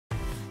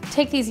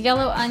take these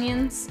yellow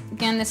onions.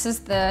 Again, this is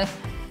the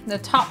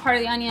top part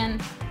of the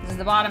onion. This is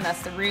the bottom,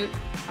 that's the root.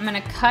 I'm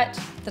gonna cut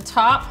the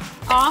top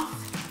off.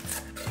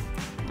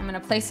 I'm gonna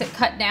place it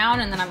cut down,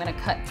 and then I'm gonna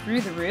cut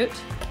through the root.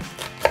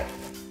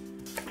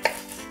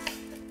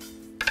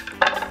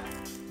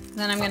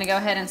 Then I'm gonna go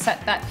ahead and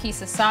set that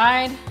piece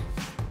aside.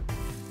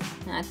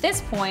 And at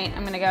this point,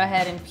 I'm gonna go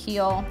ahead and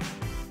peel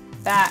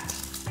back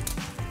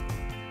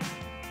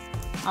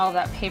all of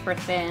that paper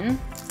thin.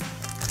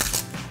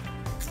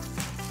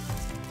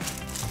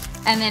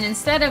 And then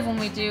instead of when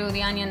we do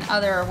the onion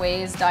other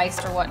ways,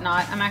 diced or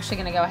whatnot, I'm actually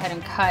gonna go ahead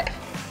and cut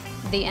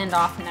the end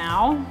off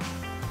now.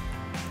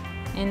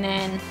 And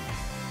then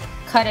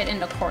cut it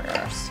into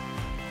quarters.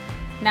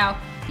 Now,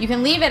 you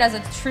can leave it as a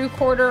true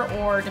quarter,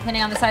 or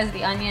depending on the size of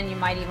the onion, you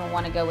might even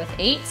want to go with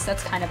eighths.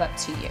 That's kind of up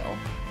to you.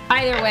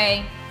 Either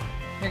way,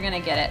 you're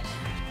gonna get it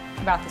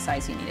about the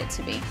size you need it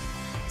to be.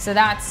 So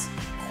that's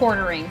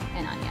quartering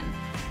an onion.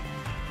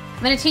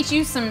 I'm gonna teach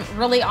you some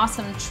really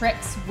awesome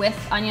tricks with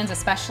onions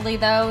especially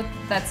though,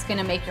 that's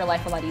gonna make your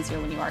life a lot easier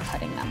when you are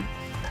cutting them.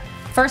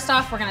 First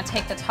off, we're gonna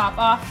take the top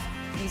off.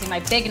 I'm using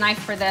my big knife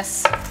for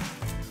this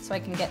so I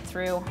can get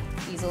through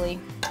easily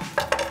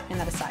and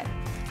that aside.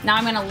 Now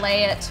I'm gonna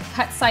lay it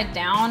cut side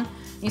down.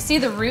 You see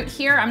the root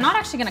here? I'm not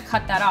actually gonna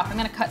cut that off. I'm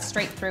gonna cut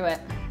straight through it.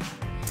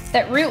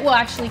 That root will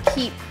actually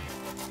keep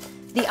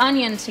the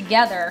onion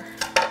together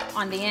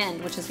on the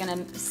end, which is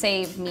gonna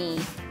save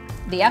me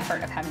the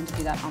effort of having to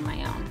do that on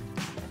my own.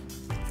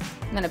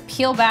 I'm gonna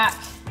peel back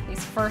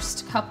these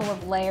first couple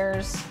of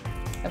layers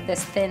of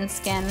this thin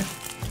skin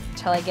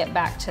until I get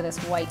back to this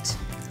white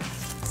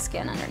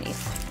skin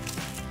underneath.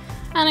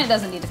 And it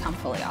doesn't need to come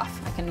fully off.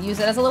 I can use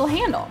it as a little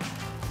handle.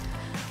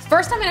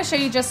 First, I'm gonna show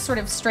you just sort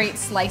of straight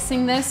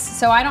slicing this,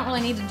 so I don't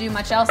really need to do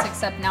much else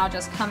except now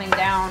just coming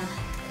down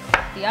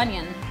the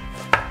onion.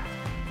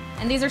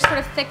 And these are sort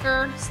of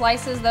thicker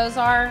slices, those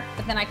are,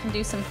 but then I can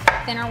do some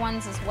thinner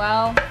ones as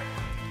well.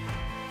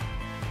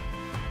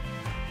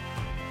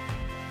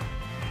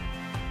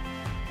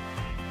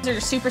 These are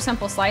super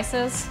simple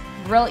slices,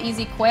 real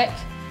easy, quick.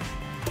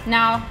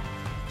 Now,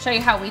 show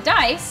you how we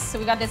dice. So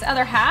we got this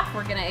other half.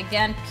 We're gonna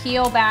again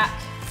peel back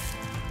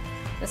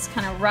this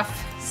kind of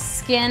rough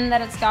skin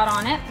that it's got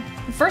on it.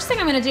 The first thing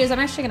I'm gonna do is I'm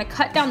actually gonna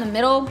cut down the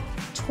middle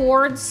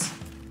towards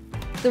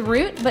the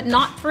root, but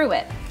not through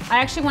it. I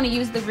actually wanna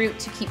use the root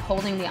to keep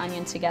holding the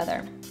onion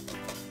together.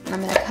 And I'm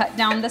gonna cut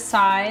down the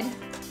side,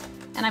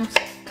 and I'm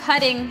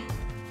cutting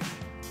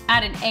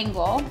at an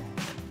angle,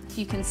 if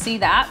you can see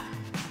that,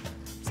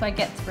 so I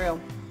get through.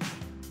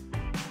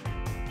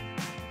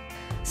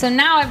 So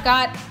now I've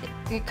got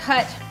it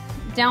cut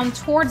down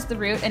towards the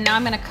root, and now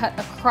I'm gonna cut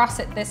across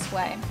it this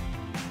way.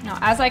 Now,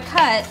 as I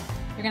cut,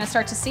 you're gonna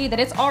start to see that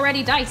it's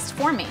already diced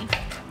for me.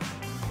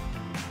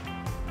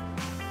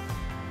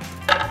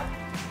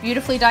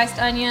 Beautifully diced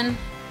onion,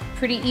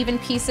 pretty even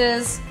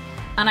pieces,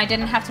 and I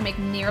didn't have to make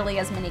nearly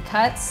as many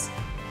cuts,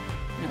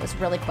 and it was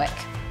really quick.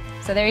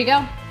 So there you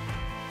go.